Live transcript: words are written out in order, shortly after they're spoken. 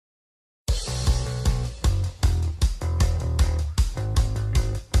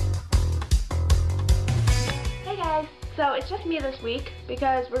So it's just me this week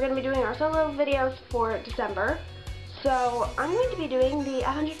because we're going to be doing our solo videos for December. So I'm going to be doing the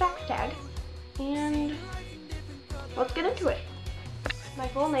 100 facts tag, and let's get into it. My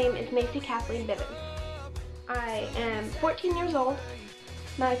full name is Macey Kathleen Bivens. I am 14 years old.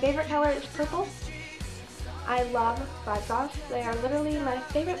 My favorite color is purple. I love Five Sauce. They are literally my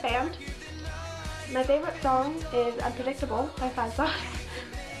favorite band. My favorite song is Unpredictable by Five Sauce.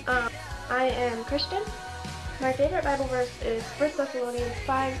 I am Christian. My favorite Bible verse is 1 Thessalonians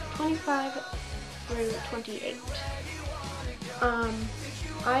 5:25 through 28.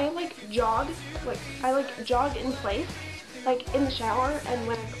 I like jog in place, like in the shower and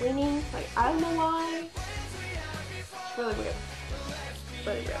when I'm cleaning. Like, I don't know why. It's really weird. It's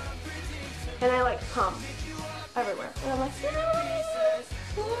really weird. And I like hum everywhere. And I'm like,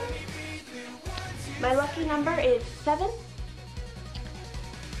 my lucky number is 7.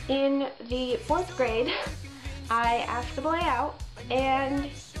 In the 4th grade, I asked a boy out, and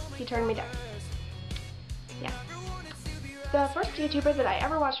he turned me down. Yeah. The first YouTuber that I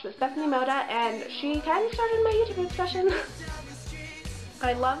ever watched was Stephanie Moda, and she kind of started my YouTube obsession.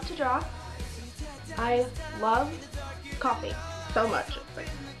 I love to draw. I love coffee so much. It's like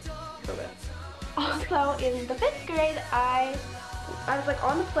so good. Also, in the 5th grade, I was like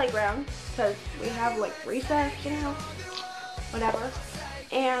on the playground, because we have like recess, you know, whatever.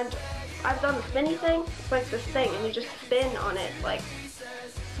 And I was on the spinny thing. It's like this thing, and you just spin on it, like,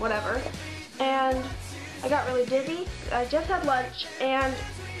 whatever. And I got really dizzy. I just had lunch, and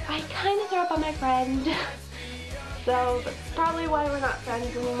I kind of threw up on my friend. So that's probably why we're not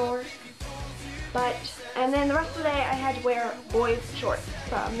friends anymore. And then the rest of the day, I had to wear boys' shorts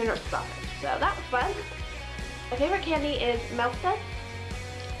from the nurse's office. So that was fun. My favorite candy is Macys.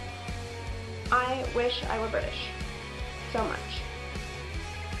 I wish I were British so much.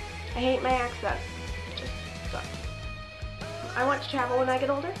 I hate my accent. It just sucks. I want to travel when I get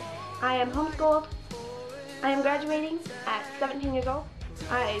older. I am homeschooled. I am graduating at 17 years old.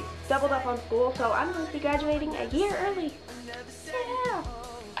 I doubled up on school, so I'm going to be graduating a year early. Yeah!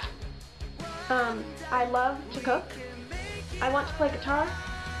 I love to cook. I want to play guitar.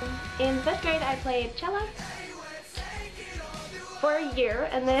 In 5th grade, I played cello for a year,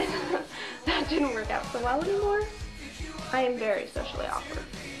 and then that didn't work out so well anymore. I am very socially awkward.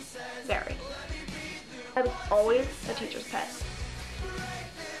 Very. I was always a teacher's pet.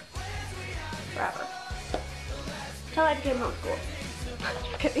 Forever. Till I became homeschooled.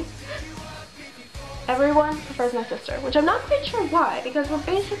 Just kidding. Everyone prefers my sister, which I'm not quite sure why, because we're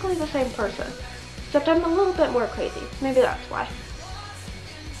basically the same person. Except I'm a little bit more crazy. Maybe that's why.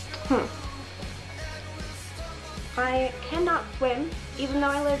 I cannot swim, even though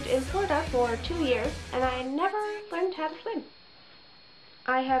I lived in Florida for 2 years, and I never learned how to swim.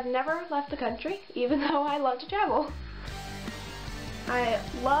 I have never left the country, even though I love to travel. I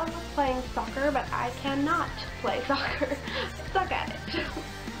love playing soccer, but I cannot play soccer. I suck at it.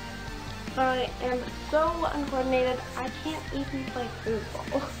 I am so uncoordinated, I can't even play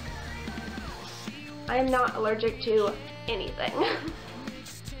foosball. I am not allergic to anything.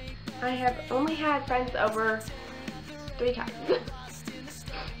 I have only had friends over 3 times.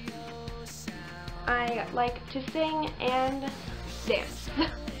 I like to sing and dance.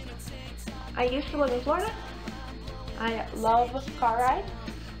 I used to live in Florida. I love car rides.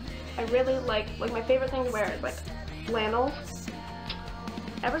 I really like my favorite thing to wear is like flannels.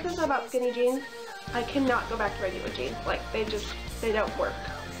 Ever since I bought skinny jeans, I cannot go back to regular jeans. Like, they don't work.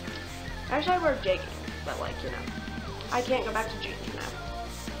 Actually, I wear jeggings, but like, you know, I can't go back to jeans now.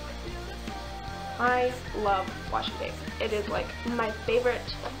 I love washi tape. It is like my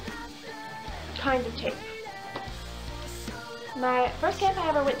favorite kind of tape. My first camp I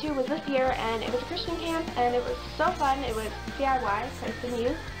ever went to was this year, and it was a Christian camp, and it was so fun. It was DIY, Christian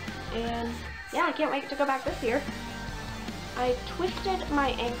youth, and yeah, I can't wait to go back this year. I twisted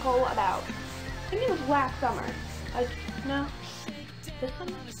my ankle about, I think it was last summer. No, this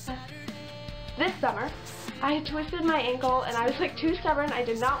summer? This summer, I twisted my ankle, and I was like too stubborn. I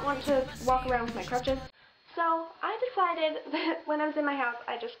did not want to walk around with my crutches, so I decided that when I was in my house,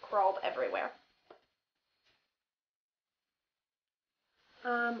 I just crawled everywhere.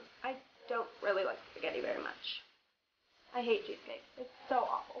 I don't really like spaghetti very much. I hate cheesecake. It's so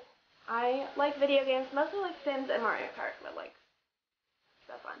awful. I like video games, mostly like Sims and Mario Kart, but like,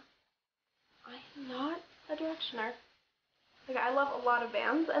 so fun. I'm not a Directioner. Like, I love a lot of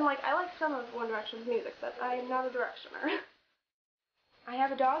bands, and like, I like some of One Direction's music, but I'm not a Directioner. I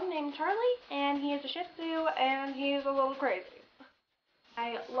have a dog named Charlie, and he is a Shih Tzu, and he's a little crazy.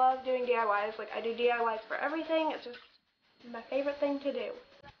 I love doing DIYs. Like, I do DIYs for everything. It's just my favorite thing to do.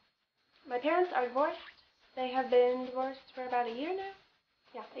 My parents are divorced. They have been divorced for about a year now.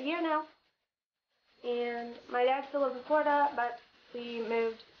 Yeah, a year now. And my dad still lives in Florida, but we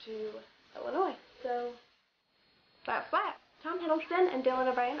moved to Illinois. So that's that. Tom Hiddleston and Dylan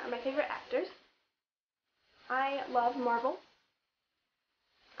O'Brien are my favorite actors. I love Marvel.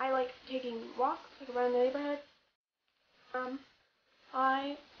 I like taking walks like around the neighborhood.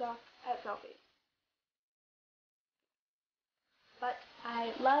 I suck at selfies. But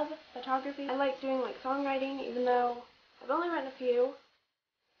I love photography. I like doing like songwriting, even though I've only written a few,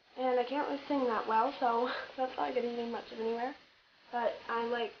 and I can't really sing that well, so that's not getting me much of anywhere. But I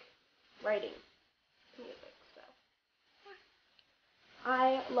like writing music, so yeah.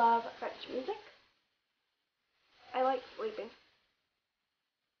 I love French music. I like sleeping.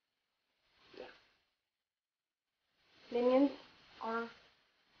 Yeah. Minions are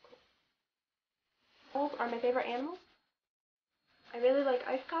cool. Owls are my favorite animal. I really like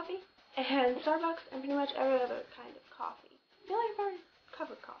iced coffee, and Starbucks, and pretty much every other kind of coffee. I feel like I've already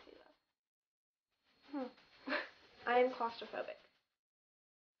covered coffee, though. I am claustrophobic.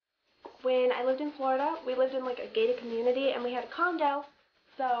 When I lived in Florida, we lived in like a gated community, and we had a condo,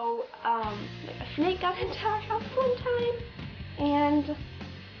 so like a snake got into our house one time, and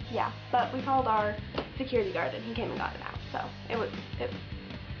yeah, but we called our security guard, and he came and got it out, so it was good.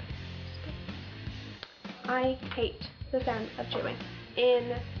 I hate the sound of chewing.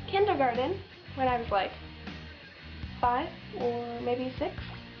 In kindergarten, when I was like 5 or maybe 6,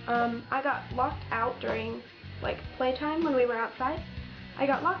 I got locked out during like playtime when we were outside. I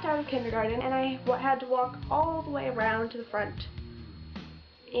got locked out of kindergarten, and I had to walk all the way around to the front.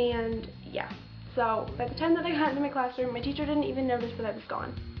 And yeah, so by the time that I got into my classroom, my teacher didn't even notice that I was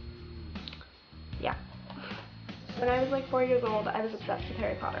gone. Yeah. When I was like 4 years old, I was obsessed with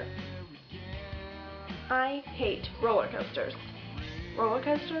Harry Potter. I hate roller coasters. Roller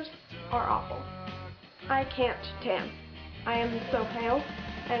coasters are awful. I can't tan. I am so pale,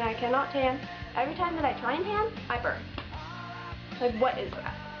 and I cannot tan. Every time that I try and tan, I burn. Like, what is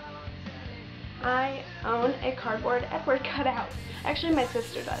that? I own a cardboard Edward cutout. Actually, my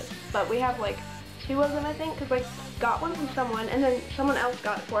sister does, but we have like 2 of them, I think, because I got one from someone, and then someone else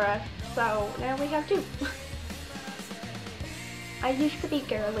got it for us, so now we have 2. I used to be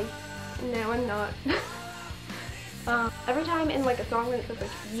girly. Now I'm not. Every time in like a song when it says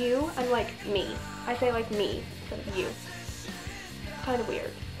like you, I'm like me. I say like me instead of you. Kind of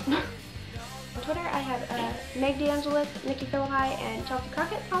weird. On Twitter, I have Meg DeAngelis, Nikki Philippi, and Chelsea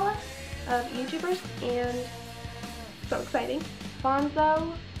Crockett follow of YouTubers, and so exciting.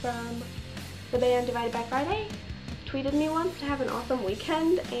 Fonzo from the band Divided by Friday tweeted me once to have an awesome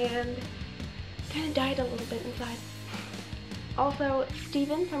weekend, and kind of died a little bit inside. Also,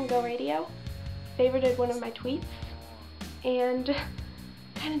 Steven from Go Radio favorited one of my tweets, and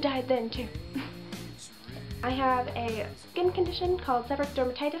kind of died then too. I have a skin condition called seborrheic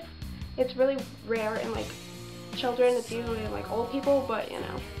dermatitis. It's really rare in like children. It's usually in like old people, but you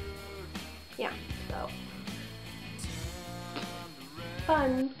know, yeah, so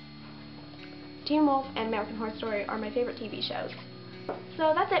fun. Teen Wolf and American Horror Story are my favorite TV shows.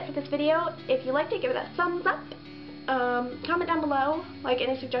 So that's it for this video. If you liked it, give it a thumbs up. Comment down below, like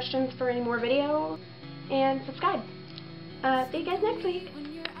any suggestions for any more videos, and subscribe. See you guys next week.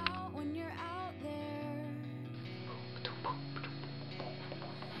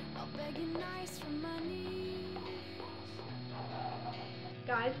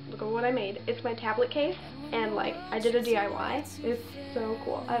 Guys, look at what I made. It's my tablet case, and like I did a DIY. It's so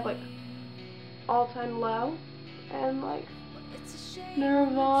cool. I have like All Time Low, and like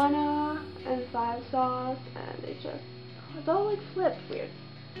Nirvana, and 5 Sauce, and it's all like flipped weird.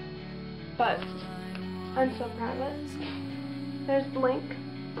 But I'm so proud of it. There's Blink.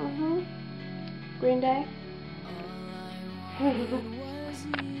 Green Day.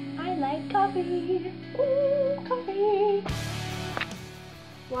 I like coffee. Ooh, coffee.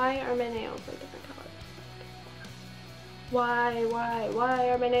 Why are my nails like different colors? Why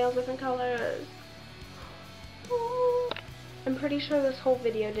are my nails different colors? Ooh. I'm pretty sure this whole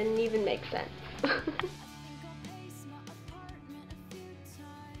video didn't even make sense.